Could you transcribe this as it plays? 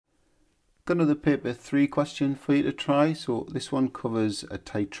Got another paper 3 question for you to try. So this one covers a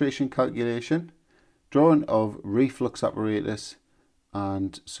titration calculation, drawing of reflux apparatus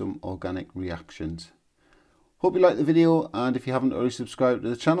and some organic reactions. Hope you like the video, and if you haven't already subscribed to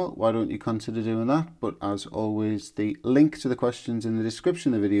the channel, why don't you consider doing that? But as always, the link to the questions in the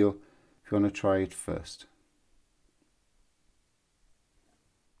description of the video if you want to try it first.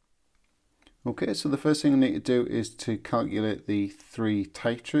 Okay, so the first thing I need to do is to calculate the 3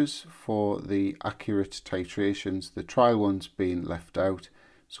 titers for the accurate titrations, the trial ones being left out.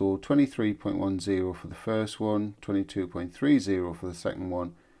 So 23.10 for the first one, 22.30 for the second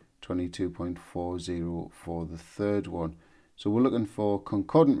one, 22.40 for the third one. So we're looking for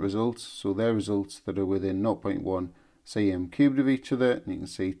concordant results, so they're results that are within 0.1 cm cubed of each other, and you can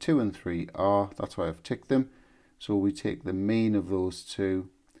see 2 and 3 are, that's why I've ticked them. So we take the mean of those two.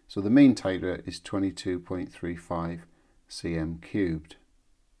 So the mean titer is 22.35 cm cubed.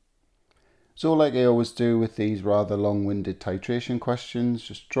 So like I always do with these rather long-winded titration questions,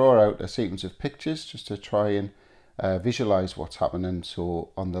 just draw out a sequence of pictures just to try and visualize what's happening.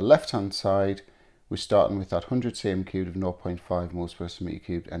 So on the left hand side, we're starting with that 100 cm cubed of 0.5 moles per centimeter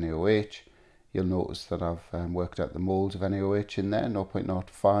cubed NaOH. You'll notice that I've worked out the moles of NaOH in there,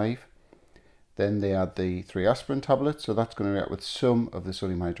 0.05. Then they add the 3 aspirin tablets, so that's going to react with some of the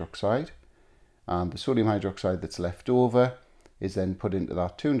sodium hydroxide. And the sodium hydroxide that's left over is then put into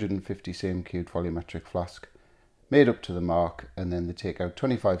that 250 cm cubed volumetric flask, made up to the mark, and then they take out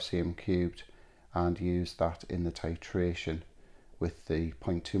 25 cm cubed and use that in the titration with the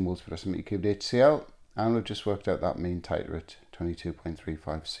 0.2 moles per centimeter cubed HCl, and we've just worked out that mean titer at 22.35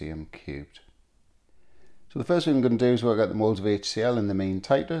 cm cubed. So the first thing I'm going to do is work out the moles of HCl in the mean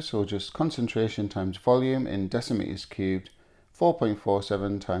titer, so just concentration times volume in decimeters cubed,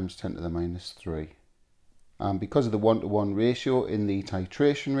 4.47 times 10 to the minus 3. And because of the 1-to-1 ratio in the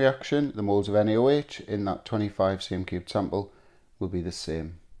titration reaction, the moles of NaOH in that 25 cm cubed sample will be the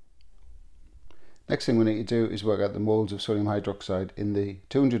same. Next thing we need to do is work out the moles of sodium hydroxide in the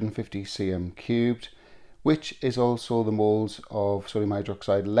 250 cm cubed, which is also the moles of sodium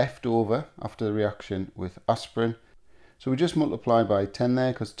hydroxide left over after the reaction with aspirin. So we just multiply by 10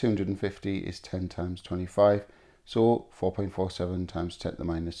 there, because 250 is 10 times 25, so 4.47 times 10 to the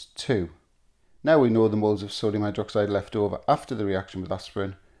minus 2. Now we know the moles of sodium hydroxide left over after the reaction with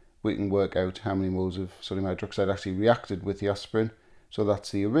aspirin. We can work out how many moles of sodium hydroxide actually reacted with the aspirin. So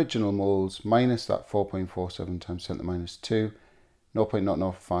that's the original moles minus that 4.47 times 10 to the minus 2,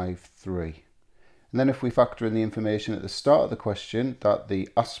 0.0053. And then if we factor in the information at the start of the question that the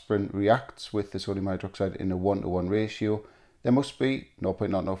aspirin reacts with the sodium hydroxide in a 1-to-1 ratio, there must be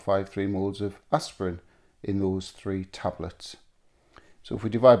 0.0053 moles of aspirin in those 3 tablets. So if we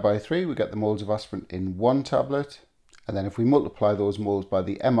divide by 3, we get the moles of aspirin in 1 tablet. And then if we multiply those moles by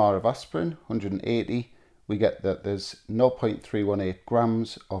the MR of aspirin, 180, we get that there's 0.318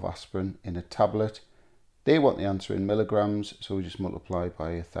 grams of aspirin in a tablet. They want the answer in milligrams, so we just multiply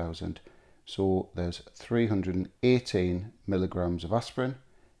by 1,000. So there's 318 milligrams of aspirin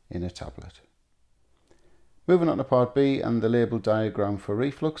in a tablet. Moving on to part B and the label diagram for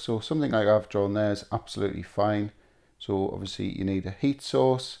reflux. So something like I've drawn there is absolutely fine. So obviously you need a heat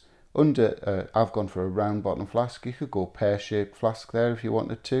source. I've gone for a round bottom flask. You could go pear-shaped flask there if you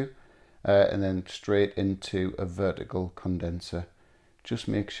wanted to. And then straight into a vertical condenser. Just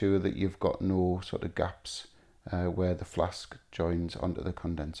make sure that you've got no sort of gaps where the flask joins onto the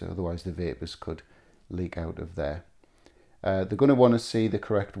condenser, otherwise the vapours could leak out of there. They're going to want to see the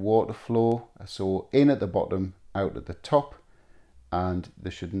correct water flow, so in at the bottom, out at the top, and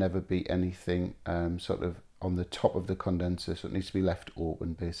there should never be anything sort of on the top of the condenser, so it needs to be left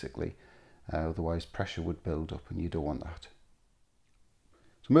open basically, otherwise pressure would build up and you don't want that.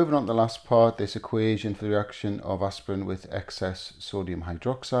 So moving on to the last part, this equation for the reaction of aspirin with excess sodium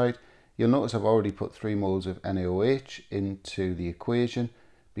hydroxide. You'll notice I've already put 3 moles of NaOH into the equation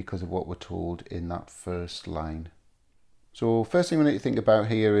because of what we're told in that first line. So first thing we need to think about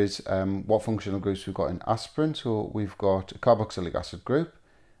here is what functional groups we've got in aspirin. So we've got a carboxylic acid group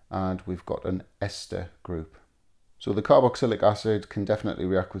and we've got an ester group. So the carboxylic acid can definitely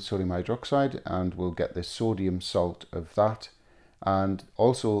react with sodium hydroxide and we'll get the sodium salt of that. And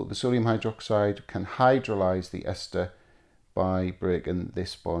also the sodium hydroxide can hydrolyze the ester by breaking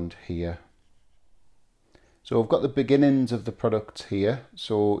this bond here. So I've got the beginnings of the products here.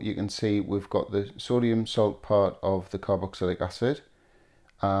 So you can see we've got the sodium salt part of the carboxylic acid,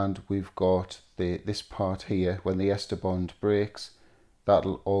 and we've got this part here. When the ester bond breaks,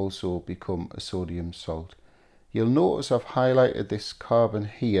 that'll also become a sodium salt. You'll notice I've highlighted this carbon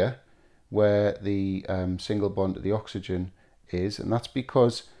here where the single bond to the oxygen is, and that's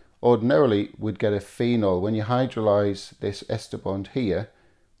because ordinarily we'd get a phenol. When you hydrolyze this ester bond here,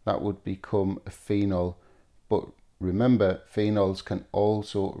 that would become a phenol. But remember, phenols can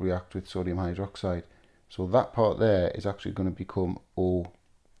also react with sodium hydroxide. So that part there is actually going to become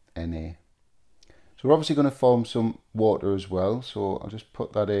ONa. So we're obviously going to form some water as well. So I'll just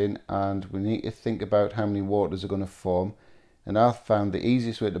put that in, and we need to think about how many waters are going to form. And I've found the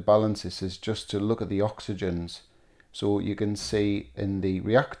easiest way to balance this is just to look at the oxygens. So you can see in the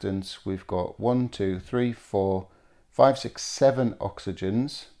reactants, we've got 1, 2, 3, 4, 5, 6, 7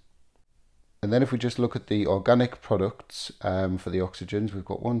 oxygens. And then if we just look at the organic products for the oxygens, we've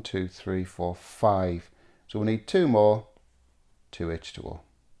got 1, 2, 3, 4, 5. So we need 2 more, 2 H2O.